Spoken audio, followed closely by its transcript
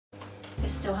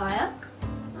still higher.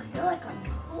 I feel like I'm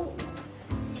cold.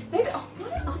 Maybe, oh, why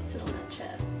don't I sit on that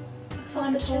chair? So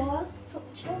I'm taller. That's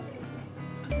what the chair's in.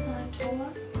 Because I'm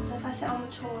taller. So if I sit on the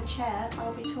taller chair,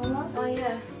 I'll be taller. Oh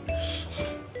yeah.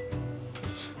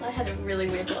 I had a really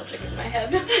weird logic in my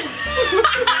head.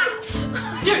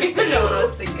 I don't even know what I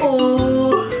was thinking.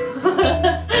 Ooh.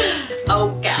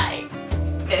 Okay.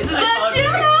 This is a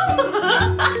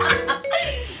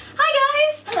Hi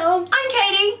guys. Hello. I'm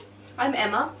Katie. I'm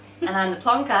Emma. And I'm the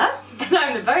Plonker. And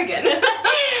I'm the Bogan.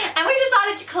 And we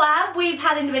decided to collab. We've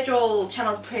had individual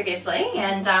channels previously,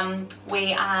 and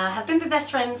we have been best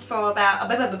friends for about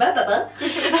we've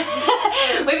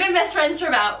been best friends for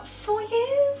about 4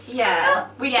 years. Yeah.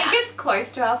 We think it's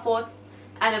close to our 4th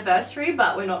anniversary,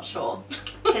 but we're not sure.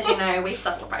 Because you know we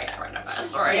celebrate our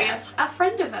anniversaries. Yes. Our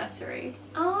friend-iversary.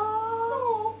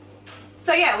 Oh.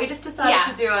 So yeah, we just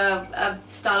decided to do a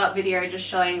startup video just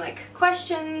showing like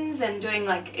questions and doing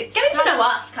like it's getting to know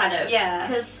us kind of. Yeah.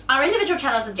 Because our individual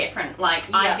channels are different.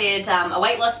 Like I did a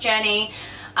weight loss journey,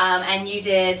 and you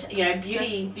did, you know,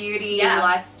 beauty,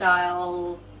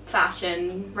 lifestyle,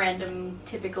 fashion, random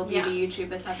typical beauty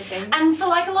YouTuber type of thing. And for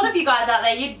like a lot of you guys out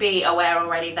there, you'd be aware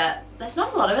already that there's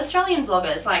not a lot of Australian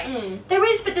vloggers. Like there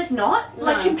is, but there's not. No.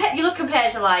 Like you look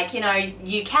compared to like, you know,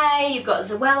 UK, you've got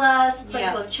Zoella,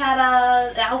 Sprinkle of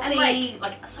Chatter, Alfie,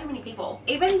 like so many people.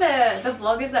 Even the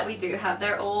vloggers that we do have,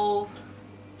 they're all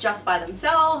just by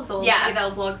themselves, or maybe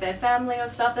they'll vlog their family or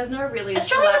stuff. There's no really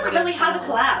Australia doesn't really have a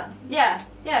collab. Yeah,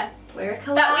 yeah. We're a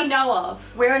collab. That we know of.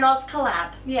 We're an Oz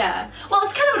collab. Yeah. Well,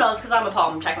 it's kind of an Oz because I'm a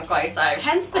Pom technically, so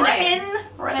hence the names.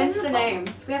 Hence the Pom.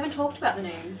 names. We haven't talked about the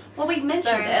names. Well, we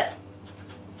mentioned it.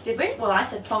 Did we? Well, I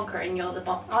said Plonker and you're the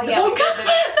Bonker. Oh yeah, we did the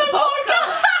bonker.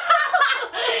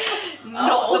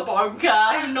 Not the Bonker.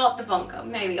 I'm not the bonker.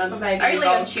 Maybe on only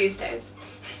on Tuesdays.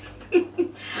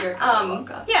 You're a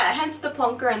bonker. Yeah, hence the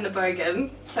Plonker and the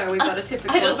Bogan. So we've got a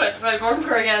typical. I just went to say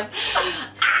Bonker again.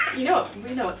 You know,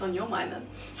 we know what's on your mind then.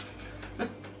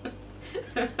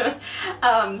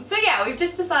 So yeah, we've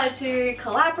just decided to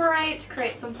collaborate,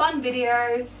 create some fun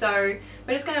videos. So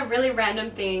we're just gonna really random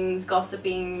things,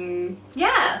 gossiping.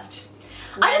 Yeah.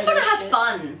 I just want to have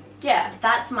fun. Yeah,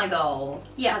 that's my goal.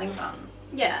 Yeah, having fun.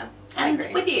 Yeah, And I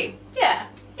agree. with you. Yeah,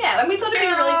 yeah. And we thought it'd be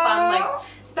really fun, like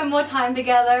spend more time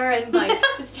together and like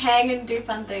just hang and do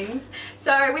fun things.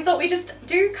 So we thought we'd just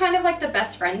do kind of like the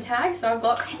best friend tag. So I've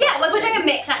got we're doing a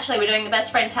mix actually. We're doing the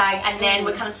best friend tag, and then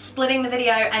we're kind of splitting the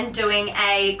video and doing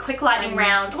a quick lightning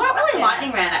round. Well, not really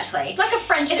lightning round actually. Like a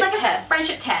friendship it's like test. A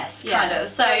friendship test kind of.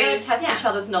 So we're going to test each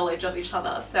other's knowledge of each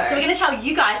other. So we're going to tell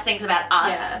you guys things about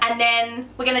us, and then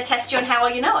we're going to test you on how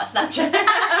well you know us. No,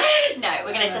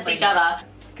 we're going to test each other.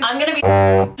 I'm going to be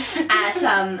at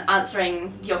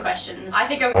answering your questions. I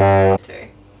think I'm too.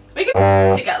 We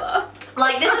can together.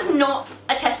 Like, this is not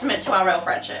a testament to our real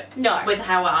friendship. No. With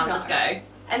how our answers go.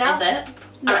 And is it?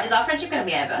 No. Is our friendship going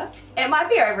to be over? It might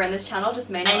be over in this channel, just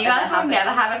may not. And you guys will never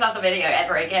have another video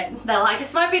ever again. They're like,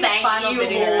 this might be the final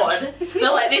video. Lord.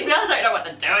 They're like, these guys don't know what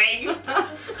they're doing.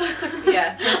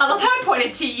 Yeah. I love how I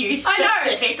pointed to you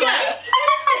specifically. I know. Yeah.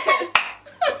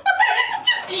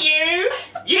 Just you.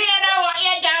 You don't know what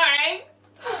you're doing.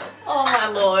 Oh my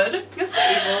lord. You're so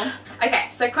evil. Okay,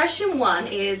 so question 1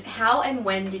 is, how and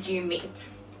when did you meet?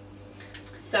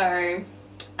 So,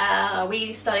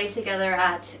 we studied together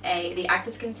at the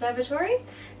Actors Conservatory.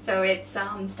 So it's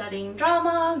studying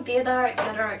drama, theatre,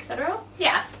 etc, etc.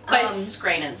 Yeah, both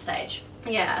screen and stage.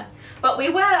 Yeah, but we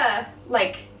were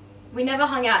like, we never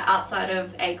hung out outside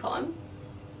of ACON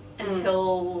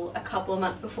until a couple of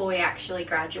months before we actually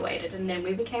graduated, and then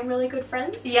we became really good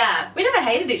friends. Yeah. We never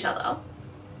hated each other.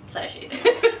 So she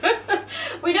thinks.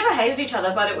 We never hated each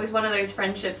other, but it was one of those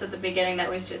friendships at the beginning that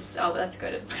was just, oh, that's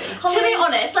good at college. To be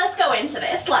honest, let's go into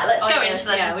this. Like, let's go into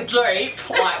this deep,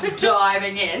 like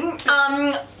diving in.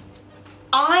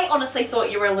 I honestly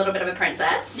thought you were a little bit of a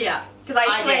princess. Yeah. Because I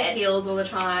used to wear heels all the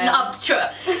time. No, sure.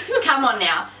 Come on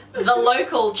now. The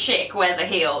local chick wears a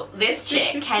heel. This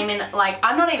chick came in like,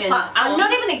 I'm not even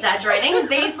exaggerating.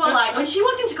 These were like, when she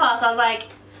walked into class, I was like,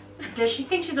 does she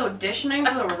think she's auditioning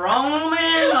for the wrong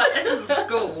man? Like, this is a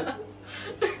school.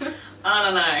 I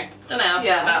don't know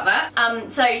about that.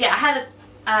 So yeah, I had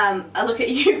a look at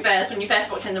you first when you first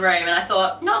walked in the room, and I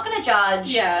thought, not gonna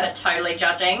judge, but totally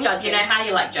judging. You know how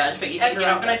you like judge, but you think you're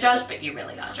not gonna judge, but you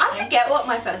really are judging. I forget what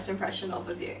my first impression of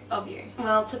was you.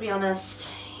 Well, to be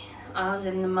honest, I was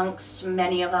in amongst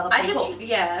many of other people.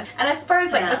 And I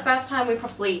suppose like the first time we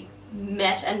probably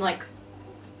met and like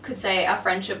could say our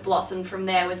friendship blossomed from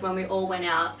there was when we all went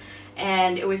out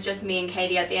and it was just me and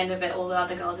Katie at the end of it. All the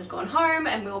other girls had gone home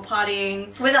and we were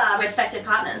partying. With our respective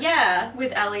partners. Yeah,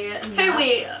 with Elliot and who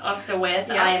we are still with.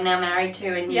 Yeah. I am now married to,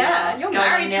 and you're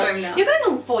married to him now. You're going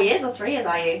on 4 years or 3 years,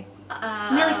 are you?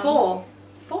 Nearly 4.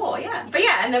 4, yeah. But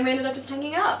yeah, and then we ended up just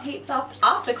hanging out heaps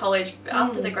after college,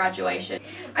 after the graduation.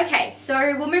 Okay,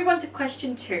 so we'll move on to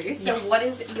question 2. So Yes. what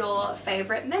is your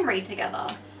favourite memory together?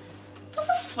 That's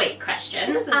a sweet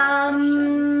question. That is a nice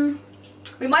question.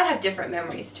 We might have different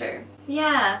memories too.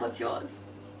 Yeah. What's yours?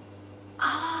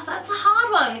 Oh, that's a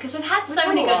hard one because we've had so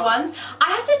many good ones.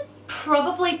 I have to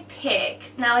probably pick.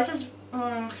 Now this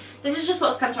is just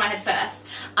what's come to my head first.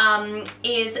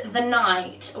 Is the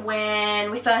night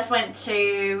when we first went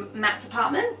to Matt's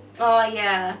apartment. Oh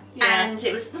yeah. And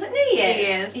it was it New Year's? New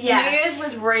Year's. Yeah. New Year's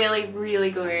was really,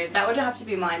 really good. That would have to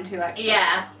be mine too, actually.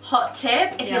 Yeah. Hot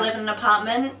tip: if Yeah. you live in an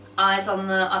apartment, eyes on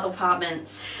the other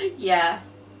apartments. Yeah.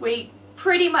 We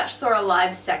pretty much saw a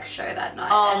live sex show that night,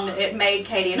 Oh. and it made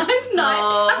Katie and I's night.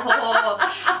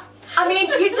 Oh. I mean,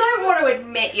 you don't want to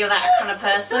admit you're that kind of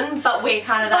person, but we're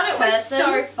kind of that But it person.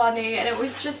 was so funny, and it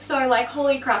was just so like,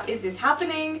 holy crap, is this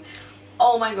happening?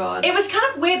 Oh my god. It was kind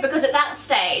of weird because at that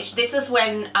stage, this was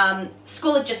when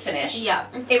school had just finished. Yeah.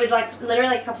 It was like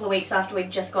literally a couple of weeks after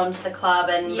we'd just gone to the club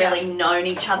and really known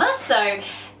each other. So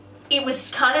it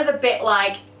was kind of a bit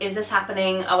like, is this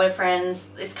happening? Are we friends?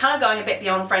 It's kind of going a bit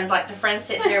beyond friends. Like, do friends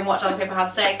sit here and watch other people have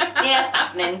sex? Yeah, it's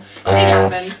happening. It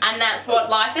happened. And that's what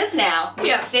life is now.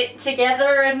 We sit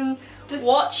together and just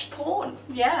watch porn.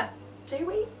 Yeah. Do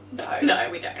we? No. No,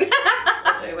 we don't.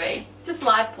 Or do we? Just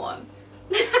live porn.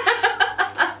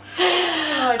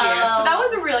 Oh dear. But that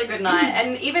was a really good night,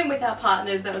 and even with our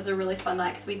partners, that was a really fun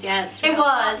night because we danced with our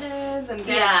partners and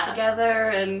danced together,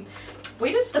 and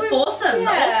we just the foursome, the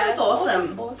awesome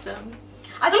foursome. Awesome.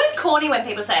 I think it's corny when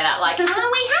people say that, like,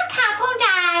 oh, we have couple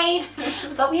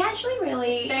dates, but we actually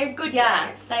really, They're good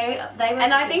dates. dates. They were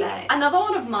And I good think dates. another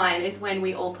one of mine is when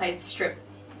we all played strip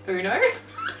Uno.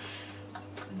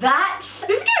 That This is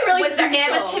getting really was sexual.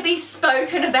 never to be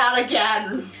spoken about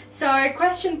again. So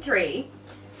question 3,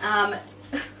 I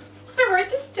wrote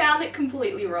this down it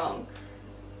completely wrong.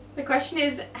 The question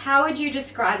is, how would you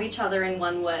describe each other in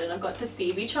one word? And I've got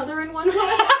deceive each other in one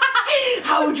word.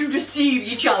 How would you deceive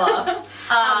each other?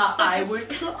 I would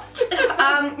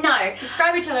not. No.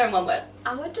 Describe each other in one word.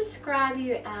 I would describe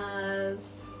you as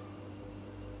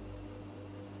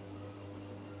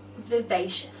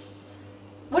vivacious.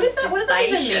 What is that? What does that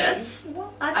even mean? Vivacious?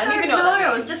 I don't don't even know know. what that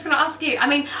I was just going to ask you. I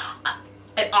mean,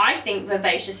 I think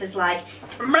vivacious is like,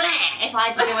 bleh, if I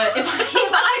had to do it, if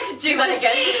I had to do that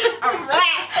again.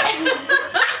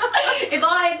 If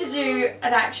I had to do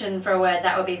an action for a word,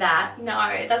 that would be that. No,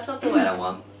 that's not the word I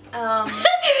want.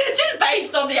 Just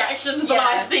based on the actions that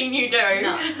I've seen you do.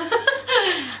 No.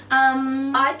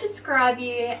 I'd describe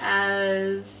you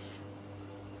as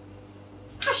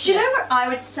passionate. Do you know what I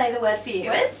would say the word for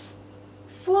you is?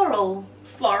 Floral.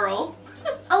 Floral.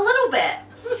 A little bit.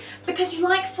 Because you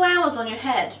like flowers on your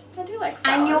head. I do like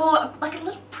flowers. And you're like a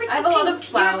little pretty I have a lot of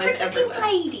flowers you're a pretty everywhere.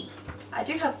 pink lady. I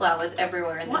do have flowers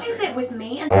everywhere in this What is room. it with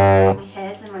me and my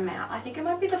hairs in my mouth? I think it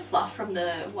might be the fluff from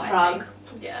the white Rug.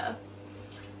 thing. Yeah.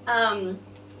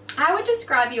 I would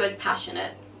describe you as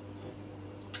passionate.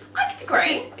 I could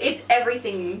agree. Because it's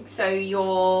everything. So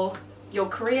your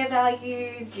career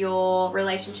values, your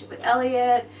relationship with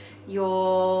Elliot,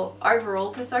 your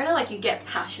overall persona, like you get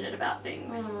passionate about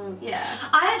things. Yeah.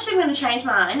 I actually am going to change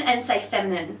mine and say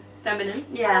feminine. Feminine?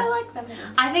 Yeah. I like feminine.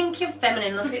 I think you're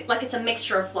feminine, like it's a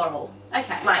mixture of floral.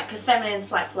 Okay. Like, because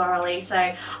feminine's like florally,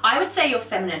 so I would say you're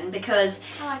feminine because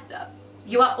I like that.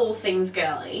 you are all things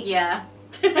girly. Yeah.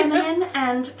 Feminine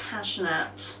and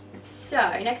passionate. So,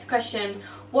 next question.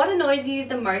 What annoys you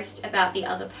the most about the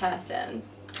other person?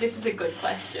 This is a good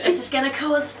question. This is going to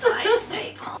cause fights,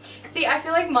 people. See, I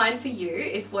feel like mine for you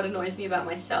is what annoys me about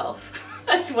myself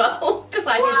as well, because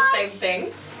I do the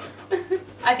same thing.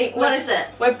 I think What is it?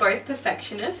 We're both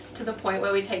perfectionists to the point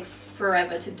where we take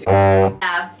forever to do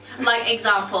Yeah. Like,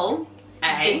 example,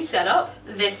 A, this setup.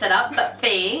 this setup, but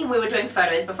B, we were doing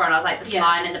photos before and I was like, this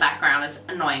line in the background is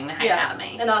annoying the heck out of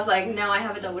me. And I was like, no, I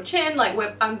have a double chin. Like,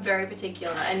 I'm very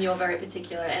particular and you're very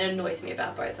particular, and it annoys me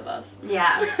about both of us.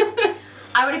 Yeah.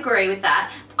 I would agree with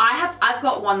that. I've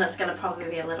got one that's going to probably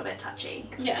be a little bit touchy.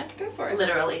 Yeah, go for it.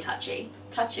 Literally touchy.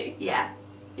 Touchy. Yeah.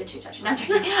 You're too touchy. No, I'm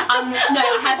joking. No,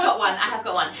 I have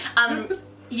got one.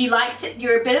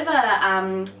 You're a bit of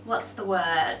a, what's the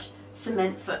word?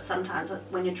 Cement foot sometimes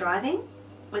when you're driving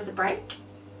with the brake.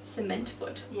 Cement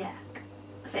foot. Yeah.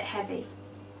 A bit heavy.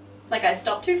 Like I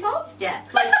stop too fast? Yeah.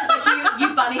 Like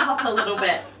you bunny hop a little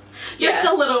bit. Just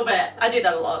a little bit. I do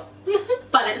that a lot.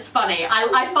 But it's funny.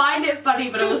 I find it funny,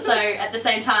 but also at the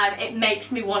same time, it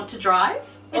makes me want to drive.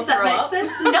 If that makes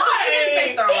sense. No! I didn't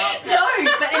say throw up. No,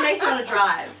 but it makes me want to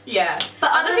drive. Yeah.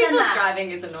 But other people's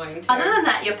driving is annoying too. Other than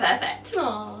that, you're perfect.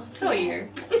 Aww, so are you.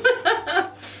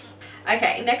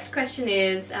 Okay, next question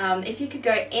is, if you could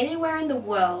go anywhere in the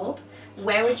world,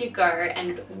 where would you go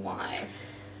and why?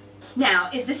 Now,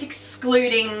 is this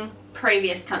excluding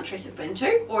previous countries we've been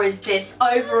to, or is this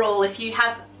overall, if you've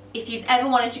ever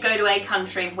wanted to go to a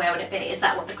country, where would it be? Is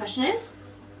that what the question is?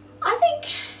 I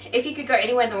think if you could go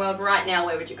anywhere in the world right now,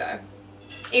 where would you go?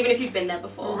 Even if you've been there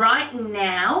before. Right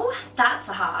now, that's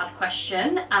a hard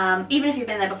question. Even if you've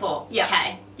been there before. Yeah.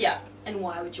 Okay. Yeah. And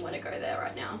why would you want to go there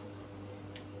right now?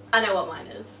 I know what mine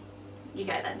is. You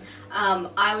go then.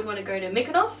 I would want to go to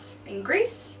Mykonos in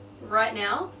Greece right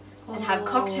now and have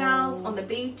cocktails on the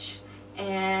beach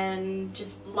and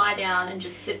just lie down and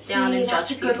just sit down and judge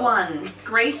people. That's a good one.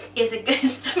 Greece is a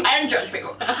good... I don't judge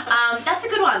people. That's a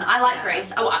good one. I like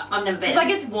Greece. Oh, I've never been. It's like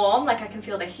it's warm, like I can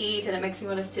feel the heat and it makes me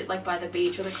want to sit like by the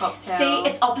beach with a cocktail. See,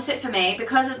 it's opposite for me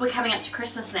because we're coming up to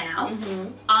Christmas now.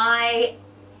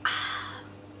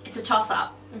 It's a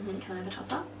toss-up. Can I have a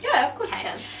toss-up? Yeah, of course you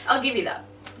can. I'll give you that.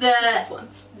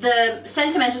 The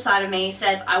sentimental side of me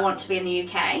says I want to be in the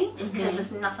UK because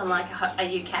there's nothing like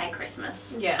a UK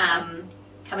Christmas. Yeah.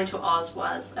 Coming to Oz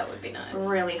that would be nice.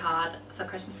 Really hard for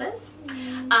Christmases.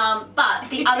 But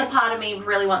the other part of me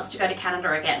really wants to go to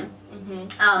Canada again.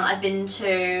 I've been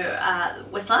to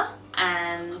Whistler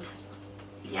and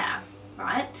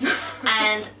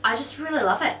and I just really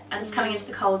love it, and it's coming into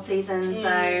the cold season,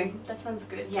 so that sounds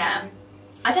good. Yeah.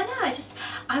 I don't know,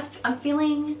 I'm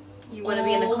feeling you want to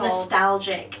be in the cold,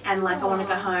 nostalgic, and like I want to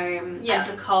go home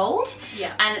into the cold.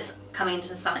 Yeah. And it's coming into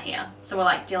the summer here, so we're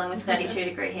like dealing with 32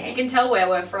 degree heat. You can tell where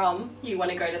we're from. You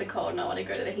want to go to the cold and I want to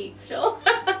go to the heat still.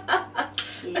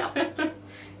 Yep.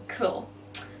 Cool.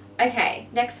 Okay,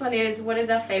 next one is, what is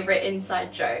our favourite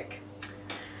inside joke?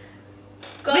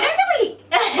 We don't really...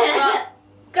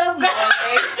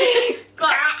 Guacamole.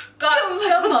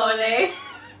 Guacamole.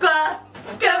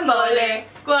 Guacamole.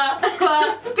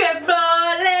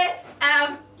 Guacamole.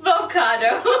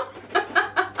 Avocado.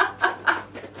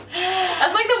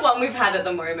 That's like the one we've had at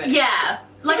the moment. Yeah.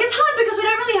 Like it's hard because we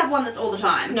don't really have one that's all the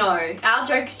time. No, our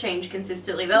jokes change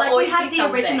consistently. They'll like always we had be the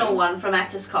something. original one from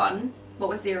Actors Con. What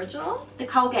was the original? The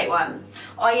Colgate one.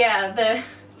 Oh yeah,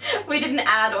 we did an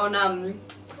ad on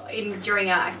during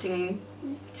our acting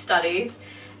studies,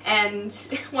 and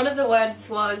one of the words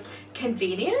was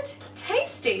convenient,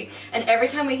 tasty, and every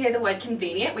time we hear the word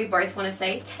convenient, we both want to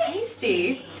say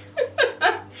tasty.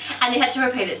 And you had to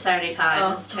repeat it so many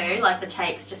times too, like the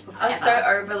takes just before. I was so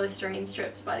over Listerine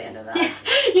strips by the end of that. Yeah.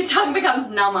 Your tongue becomes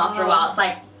numb after a while. It's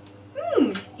like,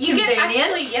 you get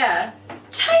actually,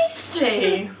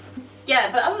 tasty.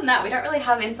 Yeah, but other than that, we don't really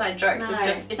have inside jokes. No, It's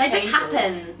just they just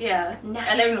happen. Yeah, naturally.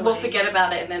 and then we'll forget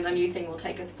about it, and then a new thing will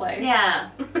take its place. Yeah.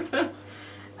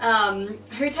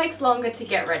 Who takes longer to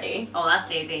get ready? Oh, that's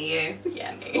easy. You.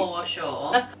 Yeah, me. For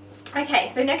sure.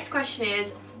 Okay, so next question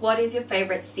is, what is your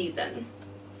favourite season?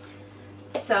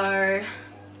 So,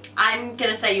 I'm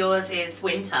gonna say yours is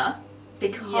winter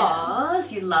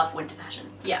because you love winter fashion.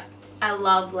 Yeah, I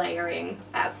love layering.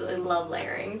 I absolutely love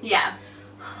layering. Yeah.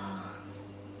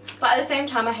 But at the same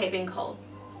time, I hate being cold.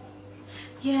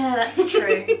 Yeah, that's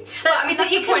true. But I mean, that's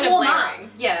the point of layering.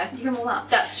 Yeah, you can warm up.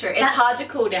 That's true. It's hard to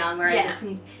cool down, whereas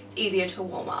it's easier to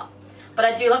warm up. But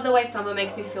I do love the way summer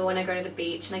makes me feel when I go to the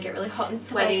beach and I get really hot and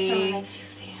sweaty. The way summer makes you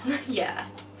feel. Yeah.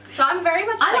 So I'm very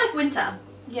much I like winter.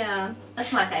 Yeah.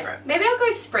 That's my favourite. Maybe I'll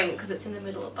go spring because it's in the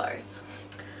middle of both.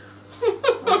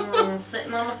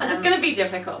 Sitting on the fence. It's going to be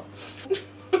difficult.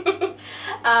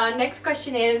 Next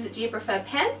question is, do you prefer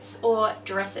pants or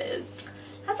dresses?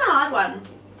 That's a hard one.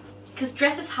 Because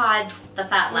dresses hides the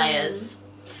fat layers.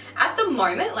 At the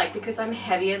moment, like, because I'm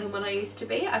heavier than what I used to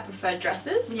be, I prefer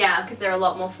dresses. Yeah. Because they're a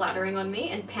lot more flattering on me,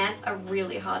 and pants are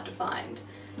really hard to find.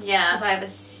 Yeah. Because I have a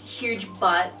huge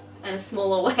butt and a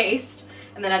smaller waist,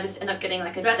 and then I just end up getting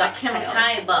like a duck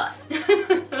tail. Butt.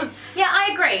 Yeah,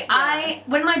 I agree. Yeah.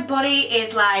 When my body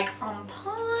is like on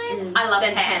point, I love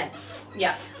pants.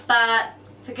 Yeah. But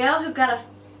for a girl who got a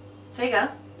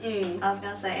figure, I was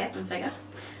going to say effing figure.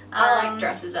 I like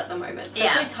dresses at the moment,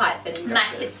 especially tight-fitting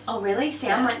dresses. Maxi. Oh really? See,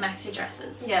 I like maxi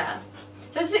dresses. Yeah.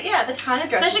 So it's the kind of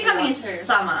dresses. Especially coming into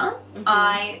summer,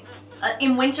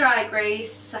 in winter I agree,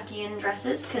 sucky in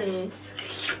dresses because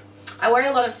I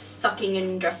wear a lot of sucking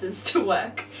in dresses to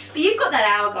work. But you've got that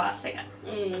hourglass figure,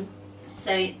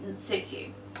 so it suits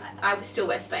you. I still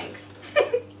wear Spanx.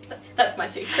 That's my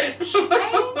secret.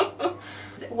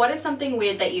 What is something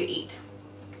weird that you eat?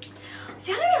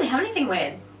 See, I don't really have anything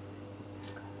weird.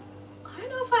 I don't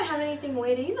know if I have anything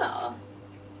weird either.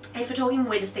 If we're talking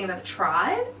weirdest thing I've ever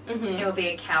tried, Mm-hmm. it would be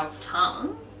a cow's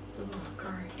tongue Oh,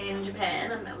 gross. in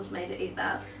Japan, and I was made to eat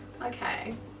that.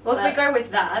 Okay. Well, if we go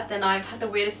with that, then I've had the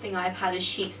weirdest thing I've had is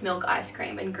sheep's milk ice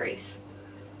cream in Greece.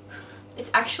 It's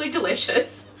actually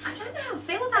delicious. I don't know how I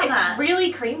feel about It's that.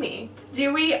 really creamy.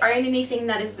 Do we own anything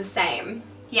that is the same?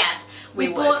 Yes, We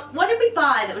we would. bought. What did we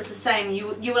buy that was the same?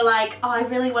 You were like, oh, I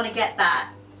really want to get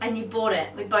that, and you bought it.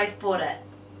 We both bought it.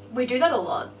 We do that a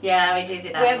lot. Yeah, we do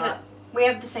that a lot. We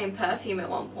have the same perfume at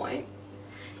one point.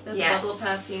 There's a bottle of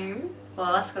perfume.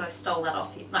 Well, that's because I stole that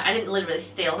off you. Like, I didn't literally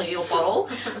steal your bottle,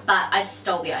 but I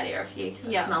stole the idea of you because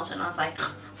I smelt it and I was like,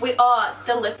 We are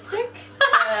the lipstick,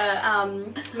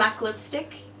 the MAC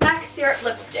lipstick, MAC syrup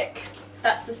lipstick.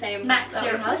 That's the same. Mac that we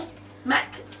syrup have. lipstick.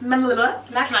 Mac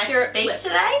Can syrup I speak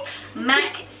lipstick. today?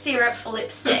 Mac syrup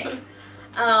lipstick.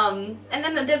 And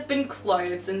then there's been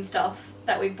clothes and stuff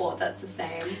that we bought that's the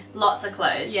same. Lots of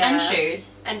clothes. Yeah. And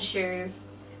shoes. And shoes.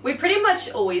 We pretty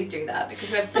much always do that because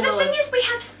we have But similar... the thing is, we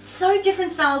have so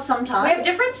different styles sometimes. we have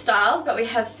different styles, but we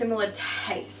have similar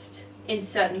taste in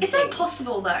certain Is things. that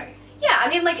possible though? Yeah, I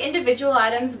mean, like, individual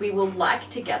items we will like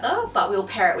together, but we'll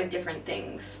pair it with different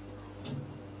things.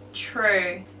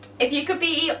 True. If you could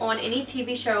be on any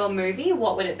TV show or movie,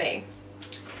 what would it be?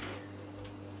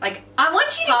 Like, I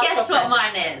want you to Past guess or what present?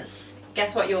 mine is.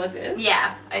 guess what yours is?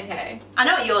 Yeah. Okay. I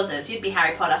know what yours is. You'd be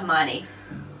Harry Potter, Hermione.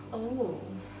 Oh.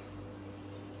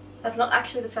 That's not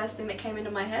actually the first thing that came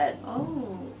into my head.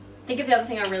 Oh. Think of the other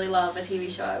thing I really love, a TV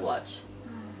show I watch,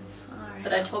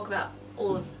 that I talk about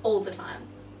all the time.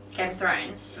 Game of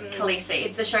Thrones. Mm. Khaleesi.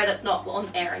 It's a show that's not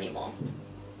on air anymore.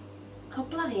 Oh,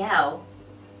 bloody hell.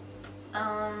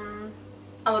 I'm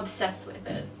obsessed with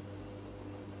it.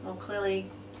 Well, clearly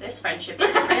this friendship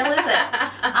isn't real, is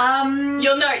it?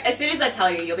 You'll know, as soon as I tell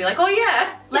you, you'll be like, oh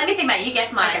yeah! Let me think, mate. You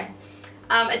guess mine.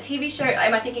 Okay. A TV show,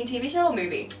 am I thinking TV show or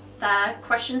movie? The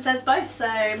question says both, so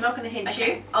I'm not going to hint you.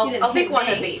 You I'll didn't pick hint one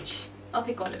me. of each. I'll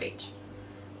pick one of each.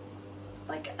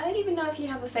 Like, I don't even know if you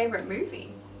have a favourite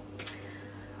movie.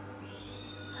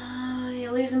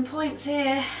 You're losing points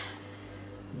here.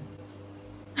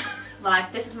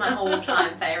 Like, this is my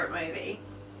all-time favourite movie.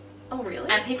 Oh, really?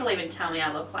 And people even tell me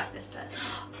I look like this person.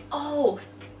 Oh,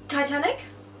 Titanic?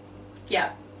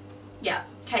 Yeah. Yeah,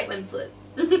 Kate Winslet.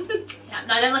 Yeah,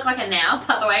 no, I don't look like her now,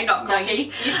 by the way, not No,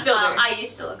 cocky. you still do. I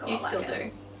used to look a lot You like still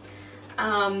her.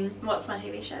 do. What's my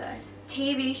TV show, though?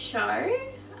 TV show,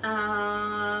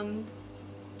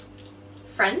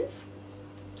 Friends?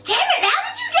 Damn it, how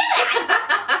did you get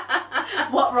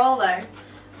it? What role, though?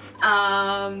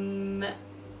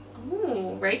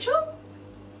 Ooh, Rachel?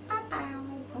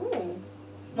 Ooh,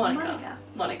 Monica.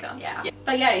 Yeah.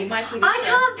 But yeah, my TV show. I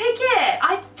can't pick it.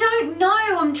 I don't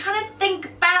know. I'm trying to think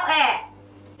about it.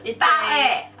 It's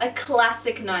About a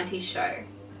classic 90s show.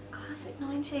 Classic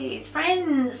 90s.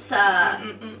 Friends.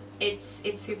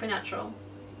 It's supernatural.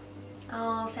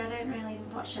 Oh, so I don't really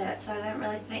watch it, so I don't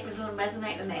really think it doesn't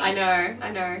resonate with me. I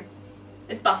know.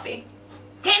 It's Buffy.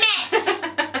 Damn it! Damn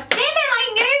it,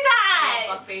 I knew that!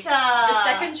 Yeah, Buffy. The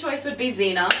second choice would be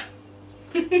Xena.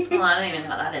 Well, I don't even know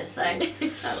what that is, so. I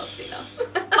love Xena.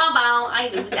 Bow, I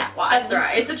knew that one. That's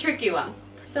alright, it's a tricky one.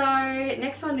 So,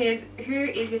 next one is, who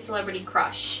is your celebrity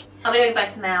crush? Are we doing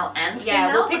both male and female?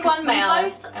 Yeah, we'll pick Because one we male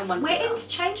both- and one We're female.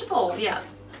 interchangeable. Yeah.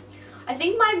 I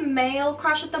think my male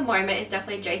crush at the moment is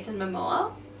definitely Jason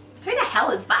Momoa. Who the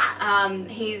hell is that?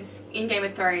 He's in Game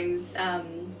of Thrones,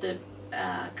 the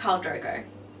Khal Drogo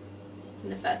in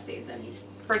the first season. He's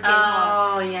freaking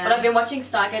hot. Oh, yeah. But I've been watching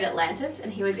Stargate Atlantis,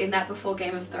 and he was in that before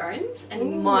Game of Thrones, and Ooh.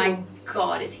 my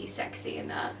god, is he sexy in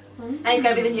that. And he's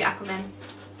going to be the new Aquaman.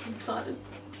 I'm excited.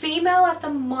 Female at the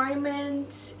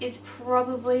moment is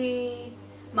probably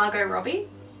Margot Robbie.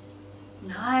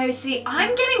 No, see,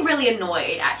 I'm getting really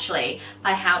annoyed, actually,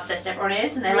 by how obsessed everyone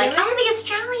is. And they're like, Really? oh, the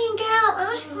Australian girl.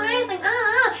 Oh, she's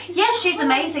amazing. Yes, she's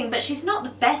amazing, but she's not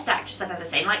the best actress I've ever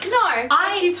seen. Like, No,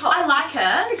 but she's hot. I like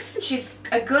her. She's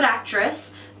a good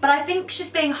actress, but I think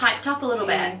she's being hyped up a little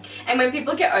bit. And when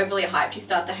people get overly hyped, you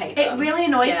start to hate It them. really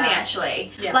annoys Yeah. me,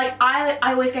 actually. Yeah. Like, I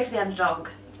always go for the underdog.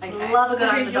 Okay. Love a good So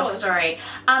who's underdog yours? story.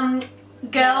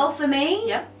 Girl for me,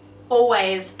 Yep.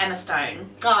 always Emma Stone.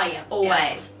 Oh, yeah. Always.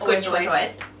 Yeah. Always, Good choice.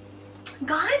 always.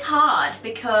 Guy's hard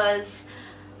because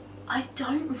I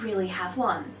don't really have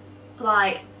one.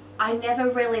 Like, I never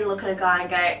really look at a guy and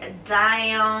go,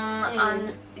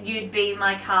 damn, you'd be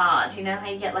my card. You know how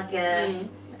you get like a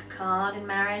card in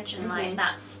marriage and like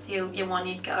that's your one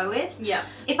you'd go with? Yeah.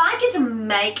 If I get to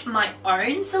make my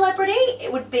own celebrity,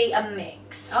 it would be a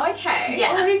mix. Oh, okay.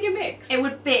 Yeah. Oh, who's your mix? It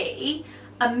would be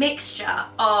a mixture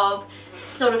of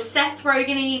sort of Seth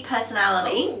Rogen-y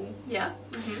personality. Ooh, yeah.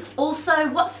 Also,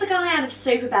 what's the guy out of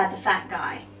Superbad, the fat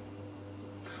guy?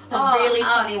 The Oh, really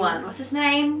funny one. What's his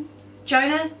name?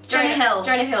 Jonah Hill.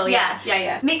 Jonah Hill,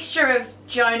 yeah. Mixture of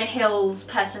Jonah Hill's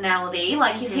personality.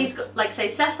 Like he's got, like, say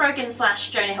Seth Rogen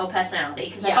 / Jonah Hill personality,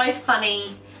 because they're both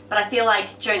funny, but I feel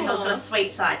like Jonah Hill's got a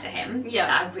sweet side to him that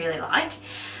I really like.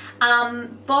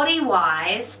 Body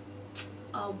wise,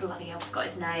 oh bloody hell, I forgot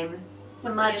his name.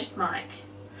 Magic Mike.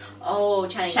 Oh,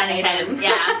 Channing Tatum.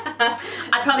 Yeah.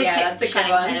 I'd probably pick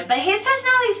Channing Tatum. But his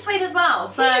personality is sweet as well.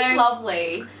 So he's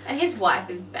lovely. And his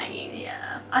wife is banging.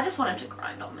 Yeah. I just want him to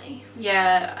grind on me.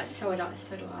 Yeah, so do I.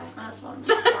 I just want him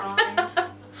to grind.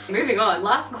 Moving on.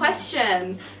 Last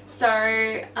question.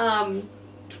 So,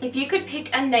 if you could pick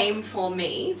a name for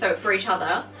me, so for each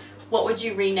other, what would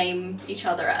you rename each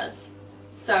other as?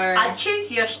 So I'd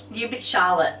choose you be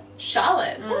Charlotte.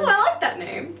 Charlotte. Oh, I like that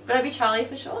name. Would I be Charlie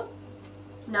for short?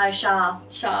 No, Char.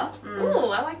 Char?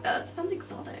 Oh, I like that. That sounds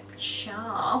exotic.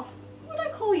 Char. What would I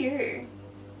call you?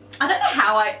 I don't know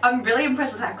how I'm really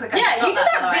impressed with how quick I you did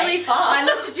that really fast. I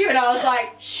looked at you and I was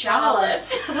like,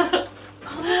 Charlotte.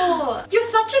 Oh, you're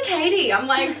such a Katie. I'm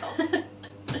like,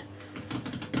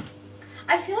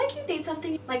 I feel like you need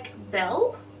something like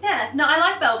Belle. Yeah, no, I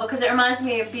like Belle because it reminds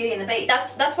me of Beauty and the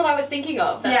Beast. That's what I was thinking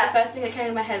of. That's the first thing that came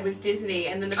to my head was Disney,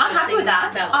 and then the first I'm happy with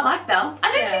that. Belle. I like Belle.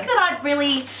 I don't think that I'd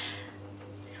really.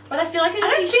 But I feel like I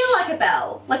don't feel like a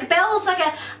Belle. Like a Belle's like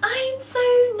a I'm so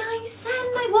nice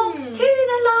and I walk to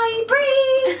the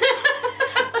library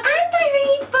and I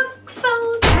read books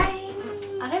all day.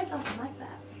 I don't feel like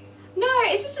that. No,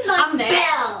 it's just a nice name.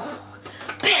 Belle.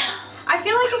 I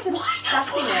feel like it's a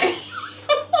sassy name.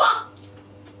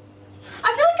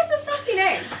 I feel like it's a sassy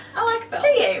name. I like Belle. Do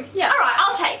you? Yeah. Alright,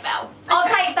 I'll take Belle. Okay. I'll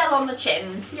take Belle on the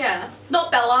chin. Yeah.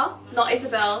 Not Bella, not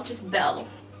Isabel, just Belle.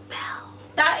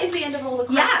 That is the end of all the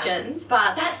questions,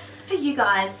 but that's for you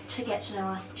guys to get to know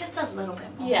us just a little bit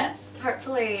more. Yes,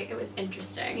 hopefully it was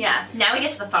interesting. Yeah, now we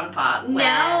get to the fun part.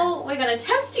 Now we're going to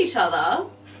test each other.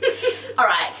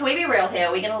 Alright, can we be real here?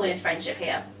 We're going to lose friendship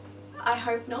here. I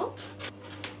hope not.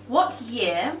 What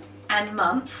year and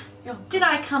month did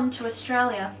I come to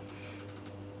Australia?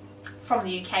 From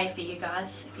the UK for you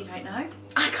guys, if you don't know.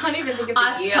 I can't even think of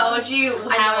the year. I've told you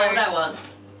how old I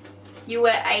was. You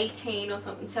were 18 or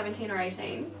something, 17 or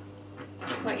 18,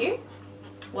 weren't you?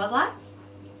 Was I?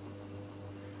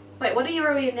 Wait, what year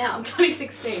are we in now? I'm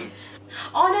 2016.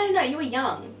 Oh, no, you were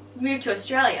young. You moved to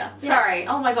Australia. Yeah. Sorry.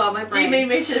 Oh my god, my brain. Do you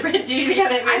mean move to Brisbane?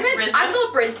 I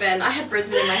thought Brisbane. I had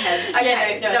Brisbane in my head.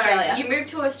 Okay, no, Australia. You moved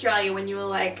to Australia when you were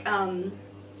like 11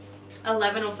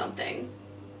 or something.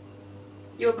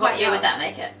 You were quite young. What year would that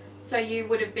make it? So you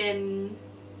would have been...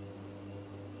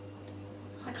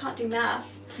 I can't do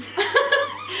math.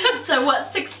 So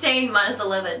what's 16 minus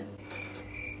 11?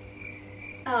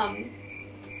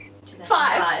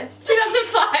 2005.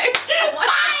 2005.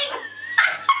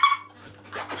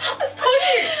 I just told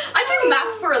you. I do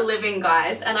math for a living,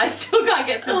 guys, and I still can't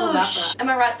get simple math right. Am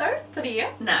I right though for the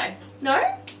year? No.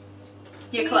 No?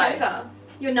 You're close. Younger.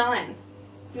 You're 9.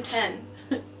 You're 10.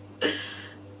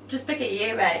 Just pick a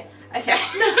year, mate. Okay.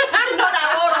 Not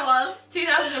how old I was.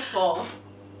 2004.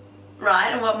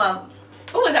 Right, and what month?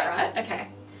 Oh, is that right? Okay.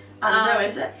 I don't know,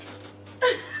 is it?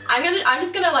 I'm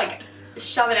just gonna like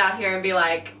shove it out here and be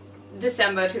like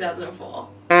December 2004.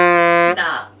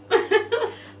 Nah.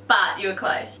 But you were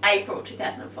close. April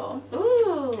 2004.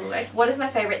 Ooh. What is my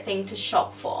favourite thing to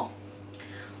shop for?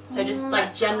 So just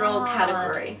like general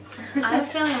category. I have a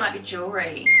feeling it might be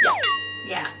jewellery.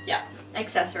 Yeah.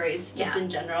 Accessories, just in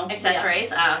general.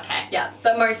 Accessories? Oh, okay. Yeah,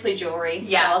 but mostly jewellery.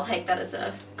 Yeah. So I'll take that as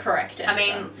a correct answer. I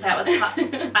mean, that was...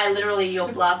 your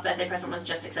last birthday present was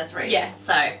just accessories. Yeah.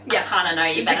 So, I kind of know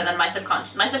you better than my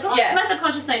subconscious. My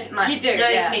subconscious knows,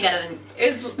 knows me better than...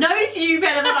 knows you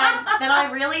better than I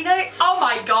really know. Oh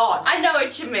my god. I know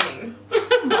what you mean.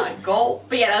 Oh my god.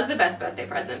 But yeah, that was the best birthday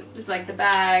present. Just like the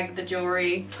bag, the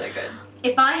jewellery, so good.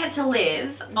 If I had to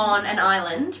live on an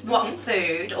island, what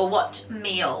food or what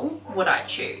meal would I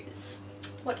choose?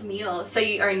 What meal? So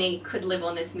you only could live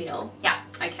on this meal? Yeah.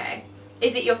 Okay.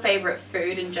 Is it your favourite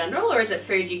food in general, or is it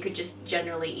food you could just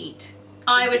generally eat?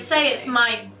 I would say it's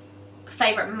my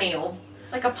favourite meal.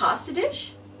 Like a pasta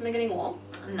dish? Am I getting warm?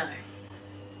 No.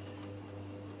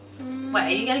 Wait, are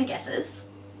you getting guesses?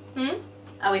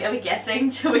 Are we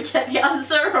guessing till we get the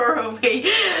answer, or are we...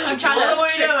 I'm trying to... What are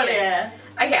we doing here?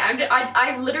 Okay,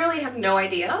 I literally have no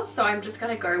idea, so I'm just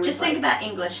gonna go with... Just think about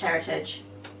English heritage.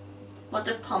 What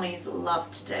do Pommies love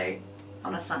to do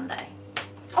on a Sunday?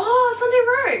 Oh, Sunday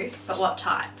roast! But what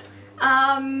type?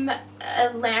 A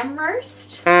lamb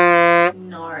roast?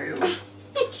 No.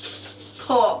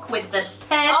 pork with the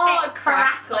perfect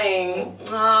crackling.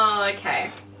 Oh,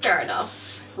 okay. Fair enough.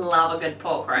 Love a good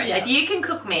pork roast. Yeah. If you can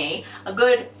cook me a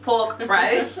good pork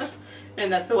roast,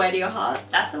 and that's the way to your heart.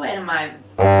 that's the way to my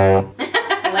bleep. That's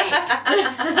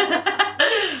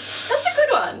a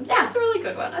good one. Yeah. That's a really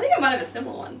good one. I think I might have a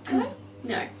similar one.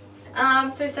 No.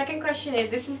 So second question is,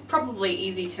 this is probably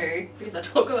easy too, because I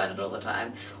talk about it all the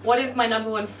time. What is my number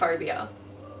one phobia?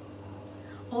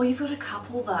 Oh, you've got a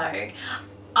couple though.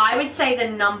 I would say the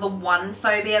number one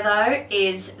phobia though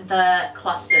is the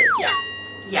clusters.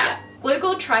 Yeah.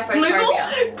 Glugal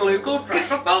trypophobia. Glugal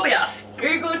trypophobia.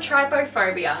 Google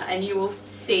trypophobia and you will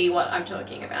see what I'm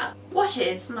talking about. What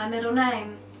is my middle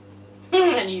name?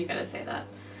 I knew you were going to say that.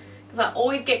 Because I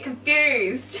always get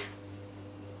confused.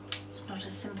 It's not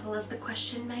as simple as the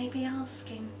question may be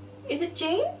asking. Is it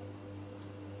Jean?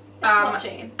 It's not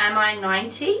Jean. Am I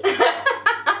 90?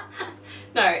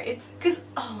 No, it's because,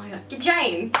 oh my god,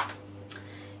 Jane.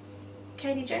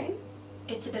 Katie Jane?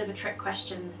 It's a bit of a trick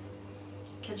question.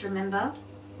 Because remember?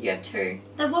 You have two.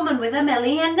 The woman with a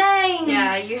million names.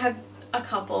 Yeah, you have a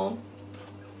couple.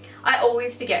 I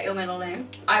always forget your middle name.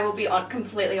 I will be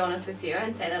completely honest with you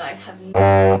and say that I have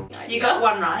no idea. You got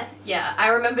one right. Yeah, I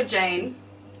remember Jane.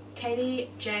 Katie,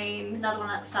 Jane. Another one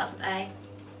that starts with A.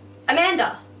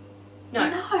 Amanda. No.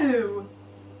 No.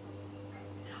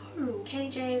 No. Katie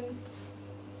Jane.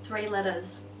 3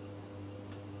 letters.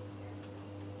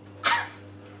 I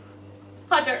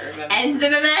don't remember. Ends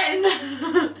in an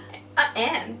N.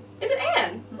 Anne. Is it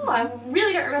Anne? Oh, I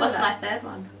really don't remember What's that. my third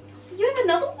one? You have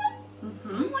another one?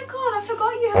 Mm-hmm. Oh my god, I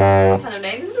forgot you have a ton of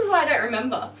names. This is why I don't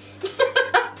remember.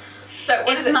 So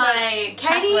what is it? My so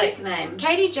Catholic name.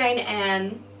 Katie Jane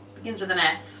Anne. Begins with an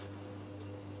F.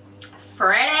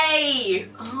 Freddie!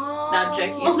 Oh. No, I'm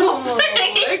joking. It's not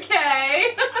Freddie.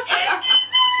 Okay.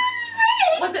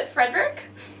 Was it Frederick?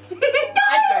 No!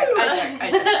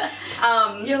 I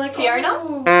joke. You're like, Fiona?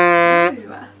 Oh,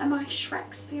 no. Am I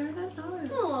Shrek's Fiona? No.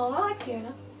 Oh, I like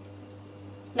Fiona.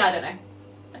 No, I don't know.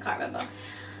 I can't remember.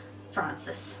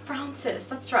 Francis. Francis,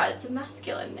 that's right. It's a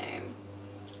masculine name.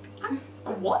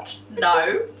 What? No.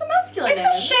 It's a masculine name.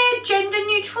 It's a shared gender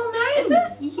neutral name. Is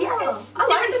it? Yes. I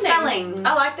like the spellings. name.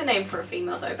 I like the name for a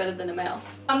female though, better than a male.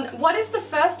 What is the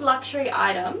first luxury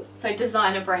item, so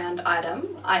designer brand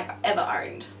item, I ever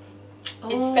owned?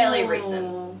 It's fairly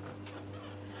recent.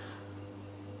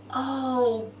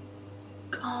 Oh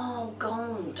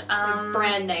god.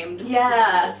 Brand name. Just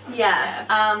Yeah. designers. Yeah.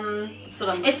 That's what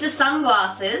I'm. It's the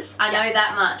sunglasses. I know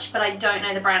that much, but I don't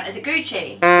know the brand. Is it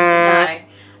Gucci? No.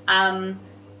 I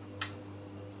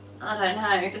don't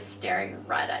know. Just staring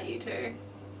right at you too.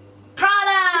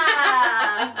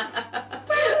 Prada!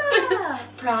 Prada!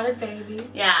 Prada baby.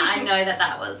 Yeah, I know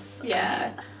that was.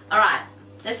 Yeah. Alright,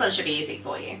 this one should be easy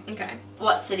for you. Okay.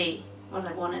 What city was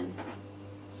I born in?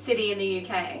 City in the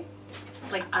UK.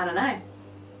 Like, I don't know.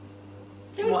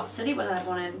 What city was I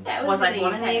born in? Yeah, was I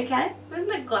born in the UK? Wasn't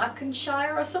it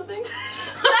Gloucestershire or something?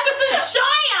 That's the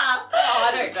Shire! Oh,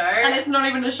 I don't know. And it's not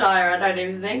even a shire, I don't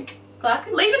even think.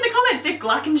 Leave in the comments if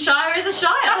Gloucestershire is a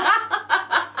shire.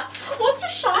 What's a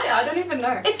shire? I don't even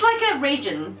know. It's like a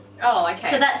region. Oh, okay.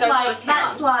 So that's it's like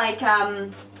not a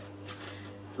town.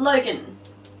 Logan.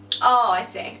 Oh, I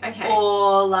see. Okay.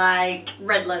 Or like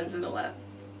Redlands and all that.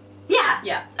 yeah.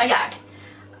 Yeah. Okay. Yeah.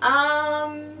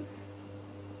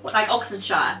 Like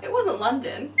Oxfordshire. It wasn't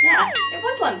London. Yeah. It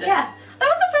was London. Yeah. That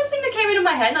was the first thing that came into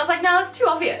my head, and I was like, no, that's too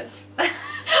obvious.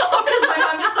 Oh, because my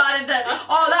mum decided that,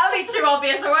 oh, that would be too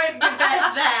obvious, I won't give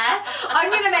birth there. I'm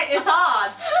going to make this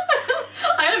hard.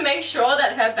 I'm going to make sure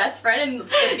that her best friend in the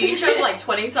future of like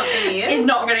 20-something years is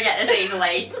not going to get this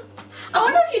easily. I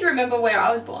wonder if you'd remember where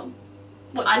I was born.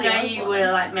 What I city know was you born were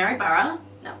in. like Maryborough.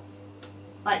 No.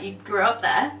 Like you grew up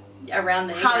there. Around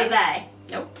there. Harvey yeah. Bay.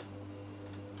 Nope.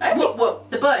 Whoop,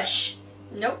 the bush.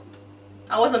 Nope.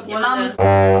 I wasn't born Your in mum's.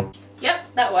 those. Yep,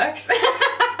 that works.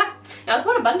 I was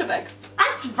born in Bundaberg.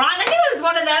 That's right, I knew it was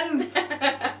one of them.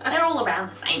 They're all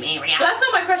around the same area. But that's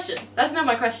not my question. That's not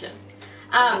my question.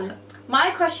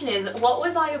 My question is, what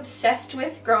was I obsessed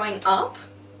with growing up?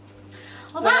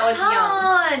 Well, when I that's was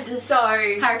hard. young? So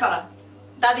Harry Potter.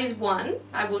 that is one.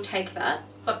 I will take that.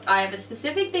 But I have a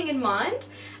specific thing in mind,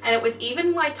 and it was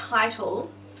even my title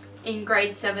in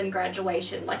grade 7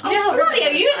 graduation. Like, you know how bloody hell,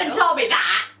 everybody you has haven't titles? told me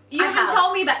that. You I haven't have.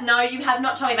 told me about. No, you have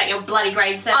not told me about your bloody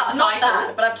grade 7 title. Not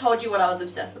that, but I've told you what I was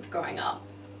obsessed with growing up.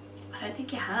 I don't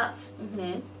think you have.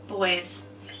 Boys.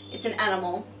 It's an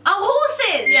animal. Oh,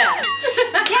 horses! Yeah.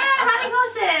 Yeah, riding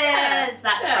horses! Yeah.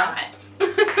 That's Yeah. right.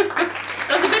 That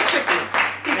was a bit tricky.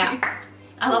 Yeah.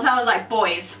 I love how I was like,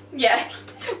 boys. Yeah.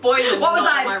 Boys. What was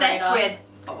not I on my obsessed radar. with?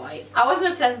 Boys. I wasn't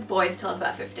obsessed with boys until I was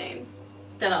about 15.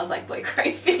 then I was like, boy,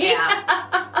 crazy.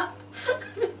 Yeah.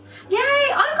 Yay,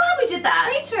 I'm glad we did that.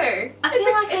 Me too. I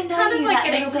feel like it's I know kind of you like that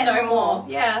getting little to bit know more. more.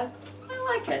 Yeah.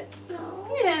 I like it.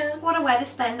 Oh, Yeah. what a way to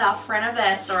spend our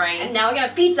friendiversary. And now we're gonna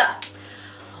have pizza.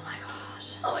 Oh my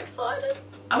gosh. I'm excited.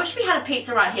 I wish we had a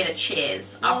pizza right here to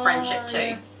cheers our friendship too.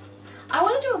 Yes. I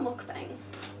want to do a mukbang.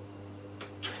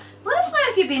 Let us know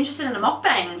if you'd be interested in a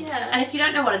mukbang. Yeah. And if you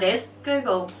don't know what it is,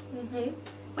 Google.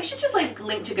 We should just leave a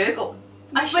link to Google.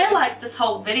 I swear like this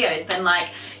whole video has been like,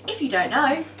 if you don't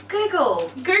know,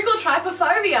 Google. Google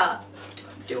trypophobia.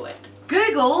 Do it.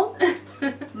 Google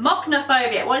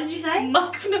mocknophobia. What did you say?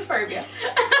 Mocknophobia.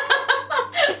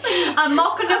 A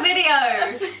mock in a video.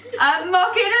 A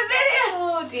mock in a video.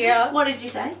 Oh dear. What did you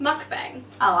say? Mukbang.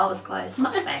 Oh, I was close.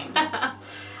 Mukbang. Yeah,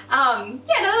 no,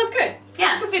 that was good.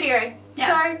 Yeah. Good video. Yeah.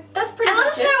 So that's pretty And let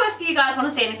much us it. know if you guys want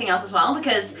to see anything else as well,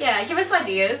 because Yeah, give us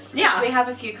ideas. Yeah. We have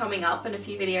a few coming up and a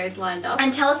few videos lined up.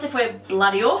 and tell us if we're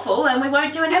bloody awful and we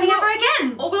won't do anything we'll- ever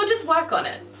again. Or we'll just work on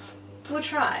it. We'll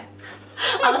try.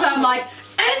 Other time I'm like,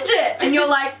 end it, and you're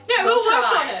like, No, we'll work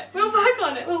try. on it. We'll work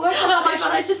on it. We'll work on it. Oh my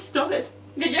god, I just started.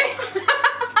 Did you?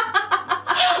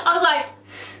 I was like,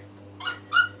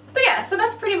 But yeah, so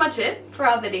that's pretty much it for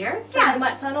our video. So Yeah. we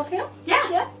might sign off here. yeah,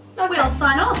 Yeah. Okay. we'll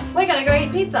sign off. We're gonna go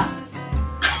eat pizza.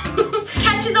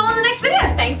 Catch you all in the next video.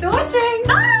 Thanks for watching.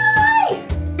 Bye!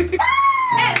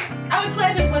 And our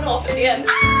Claire just went off at the end.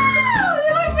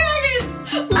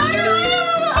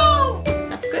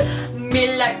 That's good. Me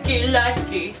lucky. I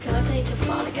feel like I need to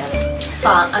fart again.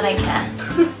 Fun, I don't care. I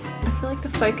feel like the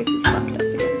focus is fucked us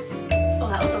again. Oh,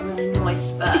 that was a really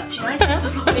moist burp. Do you know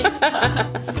moist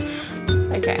burps?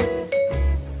 Okay.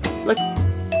 Look.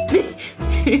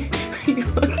 You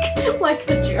look like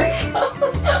the Joker.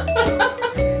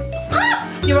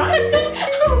 You're honest.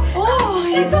 Oh,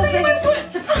 There's something in my foot.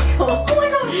 It's a pickle. Oh my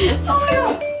god.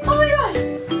 Oh my god.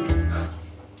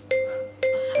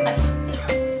 Oh my god.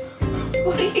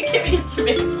 What are you giving it to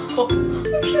me for?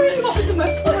 I'm sure what was in my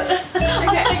foot.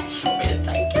 Okay. Do you want me to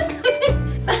take it?